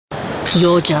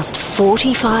You're just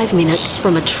 45 minutes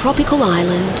from a tropical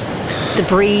island. The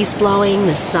breeze blowing,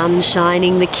 the sun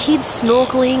shining, the kids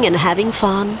snorkeling and having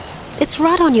fun. It's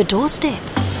right on your doorstep.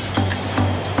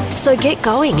 So get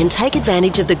going and take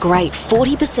advantage of the great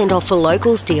 40% off for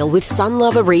locals deal with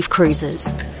Sunlover Reef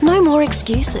Cruises. No more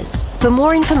excuses. For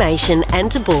more information and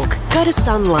to book, go to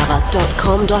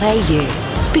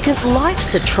sunlover.com.au. Because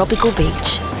life's a tropical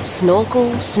beach.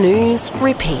 Snorkel, snooze,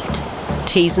 repeat.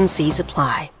 T's and C's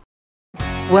apply.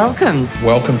 Welcome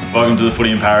to the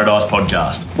Footy in Paradise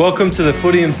podcast. Welcome to the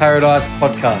Footy in Paradise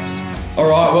podcast. All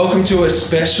right, welcome to a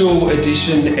special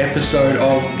edition episode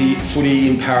of the Footy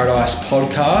in Paradise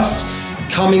podcast.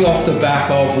 Coming off the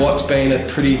back of what's been a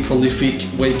pretty prolific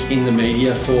week in the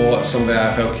media for some of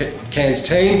our AFL Cairns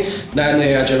team,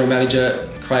 namely our General Manager,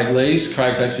 Craig Lees.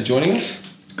 Craig, thanks for joining us.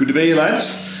 Good to be here,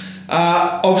 lads.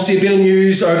 Obviously, a bit of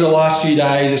news over the last few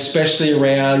days, especially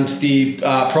around the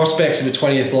prospects of a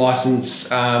 20th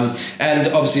licence, and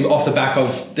obviously off the back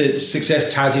of the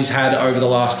success Tassie's had over the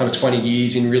last kind of 20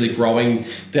 years in really growing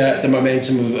the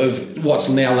momentum of what's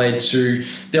now led to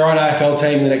their own AFL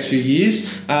team in the next few years.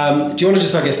 Do you want to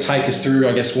just, take us through,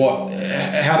 how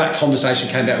that conversation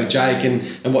came about with Jake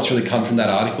and what's really come from that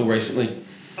article recently?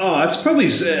 Oh, it's probably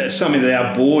something that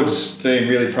our board's been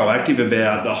really proactive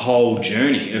about the whole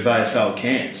journey of AFL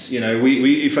Cairns. You know,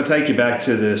 we if I take you back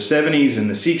to the 70s and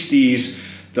the 60s,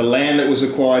 the land that was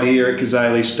acquired here at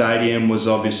Cairns Stadium was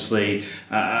obviously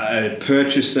a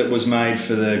purchase that was made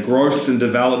for the growth and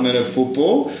development of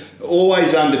football,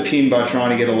 always underpinned by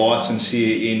trying to get a licence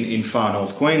here in far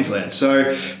north Queensland.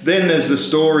 So then as the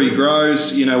story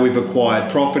grows, we've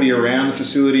acquired property around the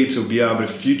facility to be able to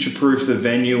future-proof the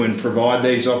venue and provide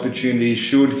these opportunities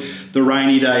should the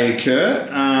rainy day occur.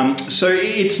 So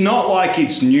it's not like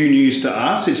it's new news to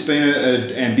us. It's been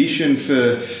an ambition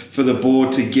for the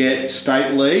board to get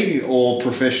state league or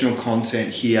professional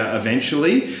content here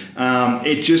eventually.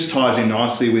 It just ties in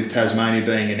nicely with Tasmania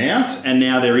being announced, and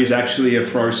now there is actually a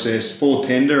process for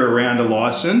tender around a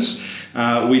licence,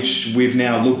 which we've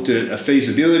now looked at a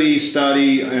feasibility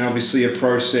study and obviously a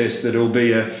process that will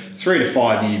be a 3 to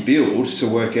 5 year build to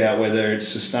work out whether it's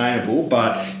sustainable,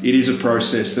 but it is a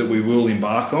process that we will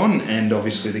embark on, and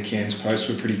obviously the Cairns Post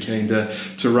were pretty keen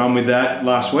to run with that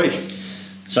last week.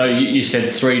 So you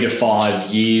said 3 to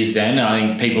 5 years then. I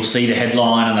think people see the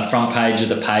headline on the front page of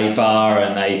the paper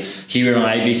and they hear it on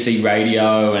ABC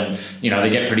radio and, they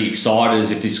get pretty excited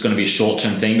as if this is going to be a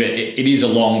short-term thing, but it is a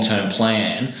long-term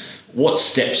plan. What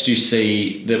steps do you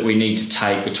see that we need to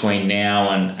take between now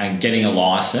and getting a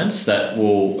licence that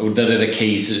are the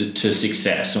keys to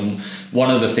success? And one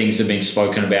of the things that have been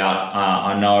spoken about,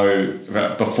 I know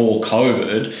before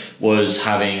COVID, was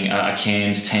having a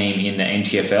Cairns team in the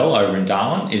NTFL over in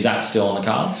Darwin. Is that still on the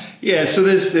cards? Yeah, so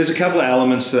there's a couple of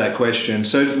elements to that question.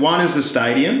 So one is the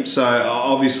stadium. So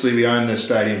obviously we own the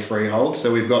stadium freehold,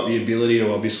 so we've got the ability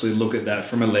to obviously look at that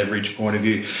from a leverage point of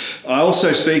view. I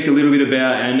also speak a little bit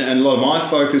about, and a lot of my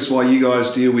focus while you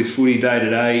guys deal with footy day to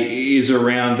day is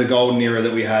around the golden era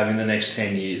that we have in the next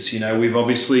 10 years. We've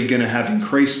obviously going to have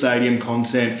increased stadium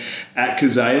content at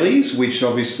Cairns, which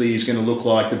obviously is going to look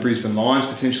like the Brisbane Lions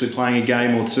potentially playing a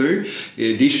game or two,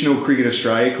 additional Cricket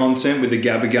Australia content with the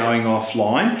Gabba going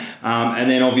offline, and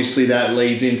then obviously that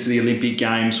leads into the Olympic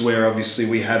Games where obviously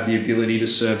we have the ability to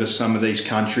service some of these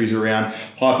countries around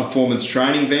high performance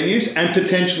training venues and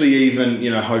potentially even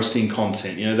hosting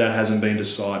content. That hasn't been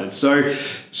decided. So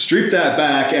strip that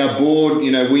back, our board,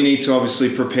 we need to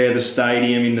obviously prepare the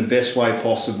stadium in the best way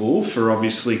possible for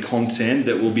obviously content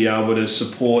that will be able to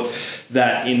support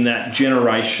that in that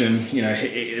generation,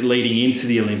 leading into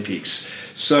the Olympics.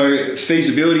 So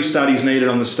feasibility studies needed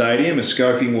on the stadium, a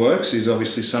scoping works is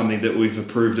obviously something that we've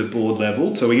approved at board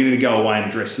level. So we need to go away and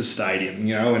address the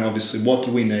stadium, and obviously what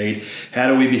do we need? How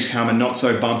do we become a not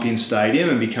so bump in stadium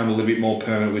and become a little bit more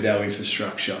permanent with our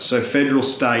infrastructure? So federal,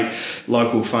 state,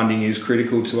 local funding is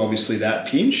critical to obviously that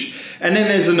pinch. And then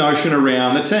there's a notion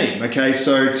around the team. Okay,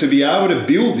 so to be able to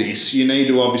build this, you need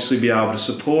to obviously be able to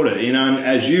support it. And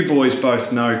as you boys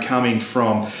both know, coming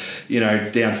from,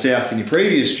 down south in your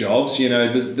previous jobs,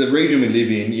 the region we live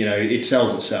in, it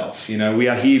sells itself. We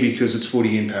are here because it's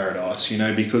footy in paradise,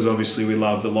 because obviously we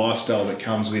love the lifestyle that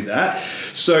comes with that.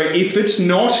 So if it's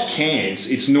not Cairns,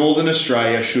 it's Northern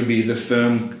Australia should be the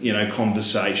firm,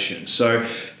 conversation. So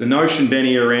the notion,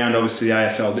 Benny, around obviously the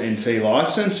AFL NT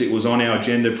licence, it was on our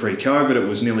agenda pre-COVID. It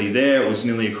was nearly there. It was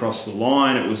nearly across the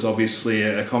line. It was obviously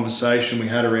a conversation we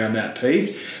had around that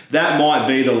piece. That might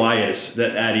be the layers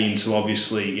that add into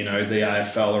obviously, the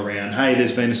AFL around, hey,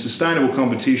 there's been a sustainable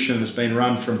competition that's been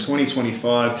run from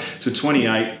 2025 to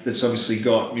 28 that's obviously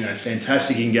got,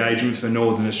 fantastic engagement for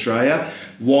Northern Australia.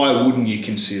 Why wouldn't you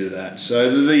consider that?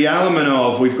 So the element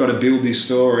of we've got to build this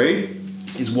story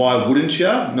is why wouldn't you?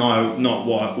 No, not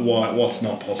why what's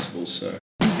not possible. So.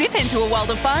 Zip into a world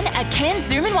of fun at Cairns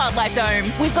Zoo and Wildlife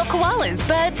Dome. We've got koalas,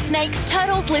 birds, snakes,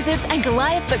 turtles, lizards and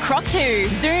Goliath the croc too.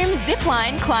 Zoom,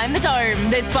 zipline, climb the dome.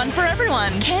 There's fun for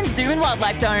everyone. Cairns Zoo and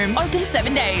Wildlife Dome. Open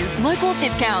 7 days. Locals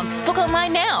discounts. Book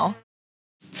online now.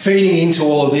 Feeding into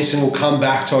all of this, and we'll come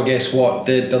back to, I guess, what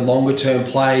the longer term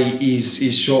play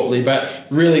is shortly, but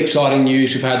really exciting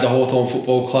news. We've had the Hawthorn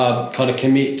Football Club kind of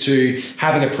commit to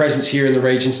having a presence here in the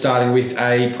region, starting with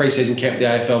a pre-season camp, the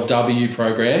AFLW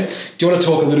program. Do you want to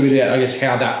talk a little bit about, I guess,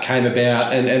 how that came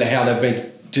about and how they've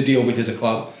been to deal with as a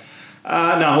club?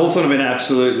 No, Hawthorn have been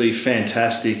absolutely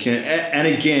fantastic. And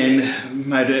again,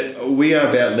 mate, we are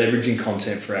about leveraging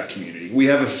content for our community. We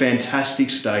have a fantastic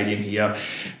stadium here,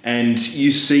 and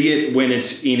you see it when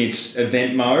it's in its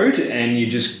event mode, and you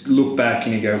just look back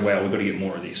and you go, wow, we've got to get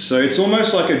more of this. So it's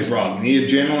almost like a drug. The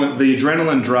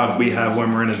adrenaline drug we have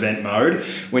when we're in event mode,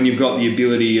 when you've got the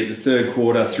ability at the third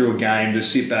quarter through a game to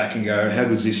sit back and go, how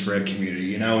good is this for our community?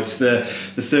 It's the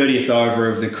 30th over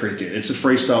of the cricket. It's a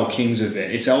Freestyle Kings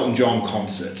event. It's Elton John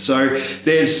concert. So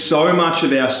there's so much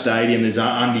of our stadium that's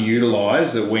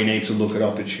underutilised that we need to look at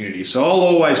opportunities. So I'll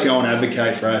always go and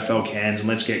advocate for AFL Cairns and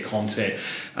let's get content.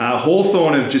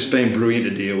 Hawthorn have just been brilliant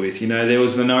to deal with. There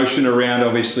was the notion around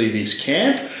obviously this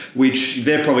camp, which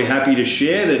they're probably happy to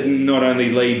share, that not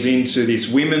only leads into this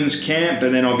women's camp,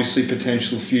 but then obviously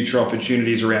potential future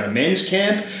opportunities around a men's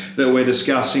camp that we're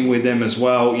discussing with them as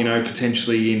well,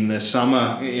 potentially in the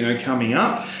summer, coming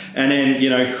up. And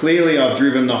then, clearly I've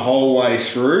driven the whole way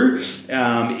through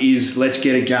is let's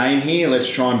get a game here. Let's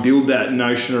try and build that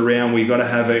notion around we've got to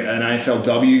have an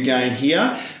AFLW game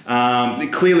here.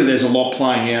 Clearly there's a lot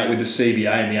playing out with the CBA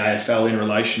and the AFL in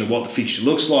relation to what the fixture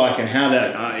looks like and how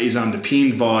that is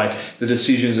underpinned by the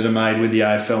decisions that are made with the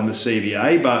AFL and the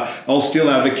CBA. But I'll still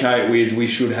advocate with we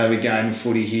should have a game of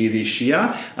footy here this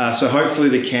year. So hopefully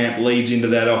the camp leads into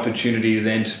that opportunity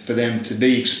then for them to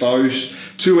be exposed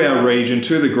to our region,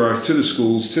 to the growth, to the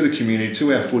schools, to the community,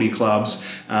 to our footy clubs.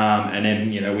 And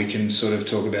then, we can sort of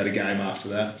talk about a game after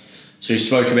that. So you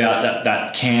spoke about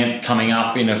that camp coming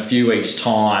up in a few weeks'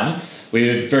 time.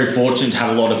 We're very fortunate to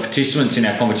have a lot of participants in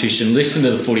our competition listen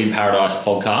to the Footy in Paradise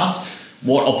podcast.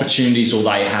 What opportunities will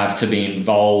they have to be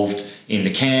involved in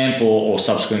the camp or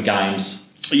subsequent games?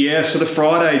 Yeah, so the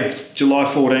Friday, July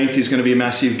 14th is going to be a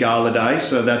massive gala day.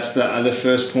 So that's the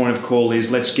first point of call is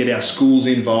let's get our schools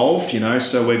involved,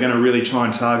 So we're going to really try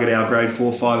and target our grade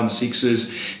 4, 5 and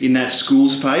 6s in that school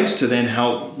space to then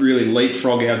help really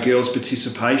leapfrog our girls'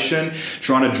 participation,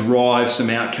 trying to drive some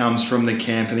outcomes from the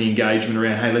camp and the engagement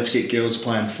around, hey, let's get girls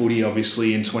playing footy,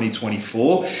 obviously, in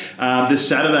 2024. This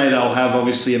Saturday, they'll have,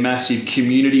 obviously, a massive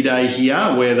community day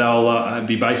here where they'll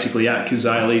be basically at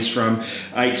Kazale's from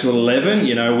 8 to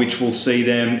 11, which will see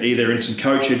them either in some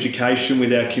coach education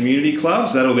with our community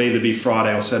clubs. That'll either be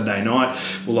Friday or Saturday night.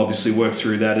 We'll obviously work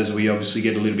through that as we obviously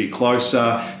get a little bit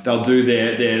closer. They'll do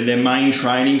their main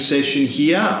training session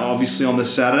here, obviously on the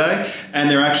Saturday,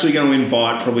 and they're actually going to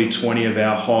invite probably 20 of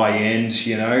our high-end,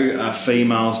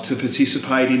 females to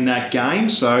participate in that game.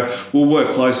 So we'll work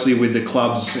closely with the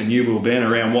clubs and you will, Ben,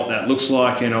 around what that looks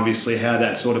like and obviously how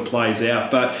that sort of plays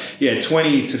out. But yeah,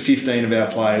 20 to 15 of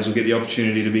our players will get the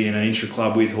opportunity to be in an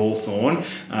intra-club with Hawthorn,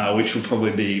 which will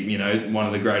probably be, one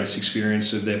of the greatest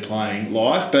experiences of their playing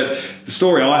life. But the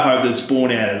story I hope that's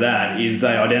born out of that is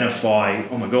they identify,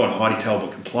 oh my God, Heidi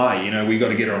Talbot can play. We got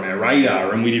to get her on our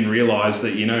radar, and we didn't realise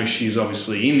that, she's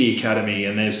obviously in the academy,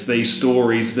 and there's these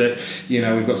stories that,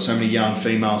 we've got so many young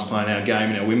females playing our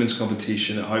game in our women's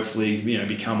competition that hopefully,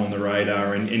 become on the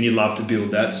radar, and you love to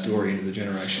build that story into the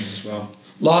generations as well.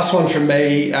 Last one from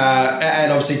me,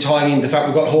 and obviously tying in the fact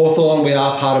we've got Hawthorn, we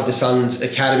are part of the Suns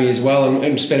Academy as well,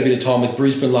 and spent a bit of time with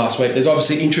Brisbane last week. There's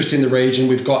obviously interest in the region.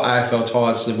 We've got AFL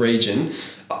ties to the region.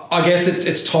 I guess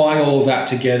it's tying all of that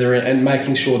together and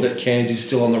making sure that Cairns is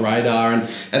still on the radar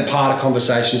and part of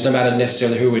conversations, no matter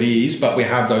necessarily who it is, but we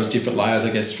have those different layers,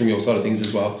 I guess, from your side of things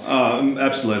as well.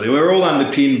 Absolutely. We're all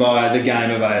underpinned by the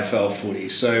game of AFL footy.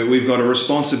 So we've got a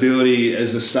responsibility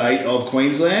as the state of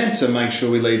Queensland to make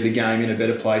sure we leave the game in a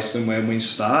better place than when we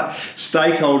start.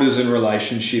 Stakeholders and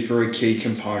relationship are a key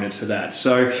component to that.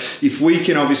 So if we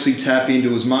can obviously tap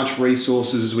into as much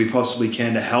resources as we possibly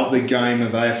can to help the game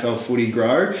of AFL footy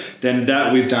grow, then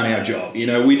that we've done our job.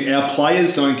 Our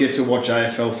players don't get to watch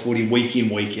AFL footy week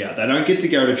in, week out. They don't get to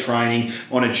go to training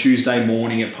on a Tuesday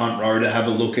morning at Punt Row to have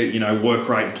a look at, work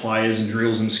rate players and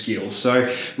drills and skills.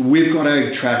 So we've got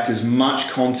to attract as much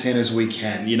content as we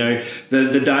can.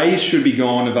 The days should be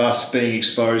gone of us being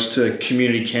exposed to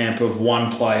community camp of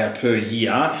one player per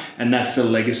year, and that's the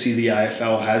legacy the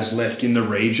AFL has left in the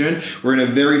region. We're in a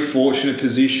very fortunate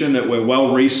position that we're well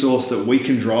resourced, that we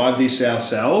can drive this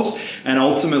ourselves, and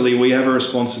ultimately we have a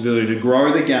responsibility to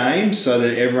grow the game so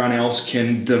that everyone else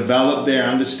can develop their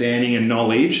understanding and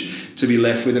knowledge to be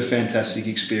left with a fantastic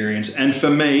experience. And for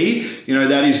me,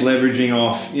 that is leveraging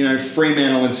off,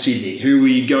 Fremantle and Sydney, who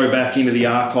we go back into the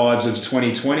archives of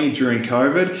 2020 during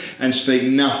COVID and speak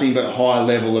nothing but high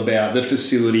level about the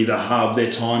facility, the hub,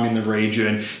 their time in the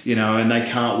region, and they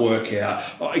can't work out.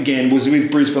 Again, was with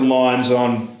Brisbane Lions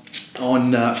on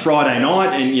Friday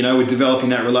night, and we're developing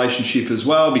that relationship as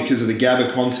well because of the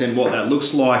Gabba content, what that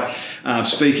looks like.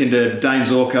 Speaking to Dane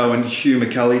Zorko and Hugh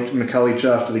McCulloch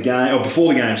after the game, or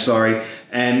before the game, sorry,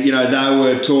 and they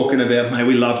were talking about, mate,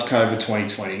 we loved COVID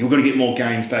 2020. We've got to get more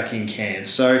games back in Cairns.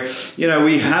 So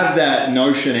we have that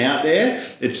notion out there.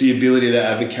 It's the ability to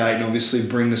advocate and obviously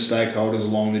bring the stakeholders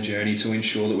along the journey to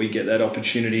ensure that we get that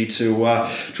opportunity to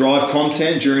drive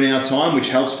content during our time, which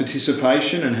helps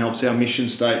participation and helps our mission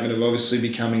statement of obviously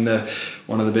becoming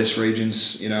one of the best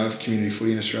regions of community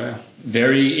footy in Australia.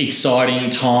 Very exciting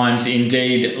times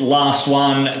indeed. Last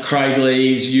one, Craig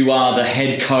Lees, you are the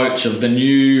head coach of the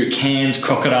new Cairns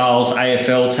Crocodiles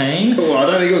AFL team. Well, I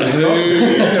don't think it was the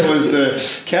Crocs, it was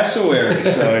the cassowary.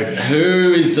 So,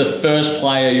 who is the first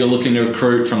player you're looking to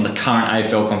recruit from the current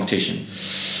AFL competition?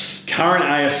 Current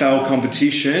AFL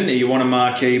competition, you want a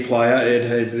marquee player,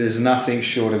 there's nothing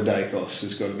short of Dacos.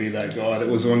 It's got to be that guy that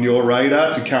was on your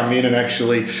radar to come in and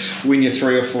actually win you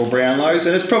 3 or 4 Brownlows.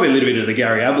 And it's probably a little bit of the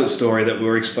Gary Ablett story that we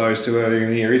were exposed to earlier in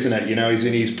the year, isn't it? He's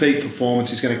in his peak performance.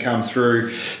 He's going to come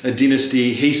through a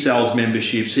dynasty. He sells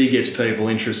memberships. He gets people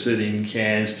interested in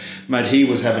Cairns. Mate, he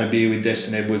was having a beer with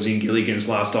Destin Edwards in Gilligan's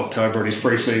last October at his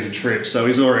pre-season trip. So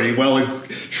he's already well and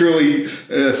truly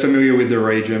familiar with the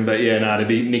region. But to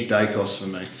be Nick Dacos for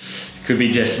me. Could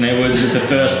be Destin Edwards with the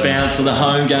first bounce of the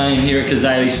home game here at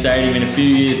Kazali Stadium in a few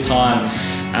years' time.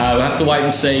 We'll have to wait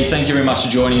and see. Thank you very much for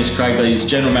joining us, Craig Lees,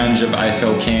 General Manager of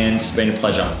AFL Cairns. It's been a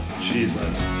pleasure. Cheers,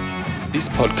 lads. This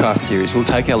podcast series will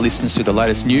take our listeners through the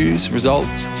latest news,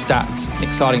 results, stats, and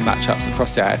exciting matchups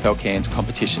across the AFL Cairns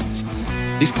competitions.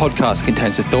 This podcast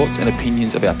contains the thoughts and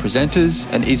opinions of our presenters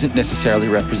and isn't necessarily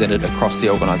represented across the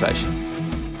organisation.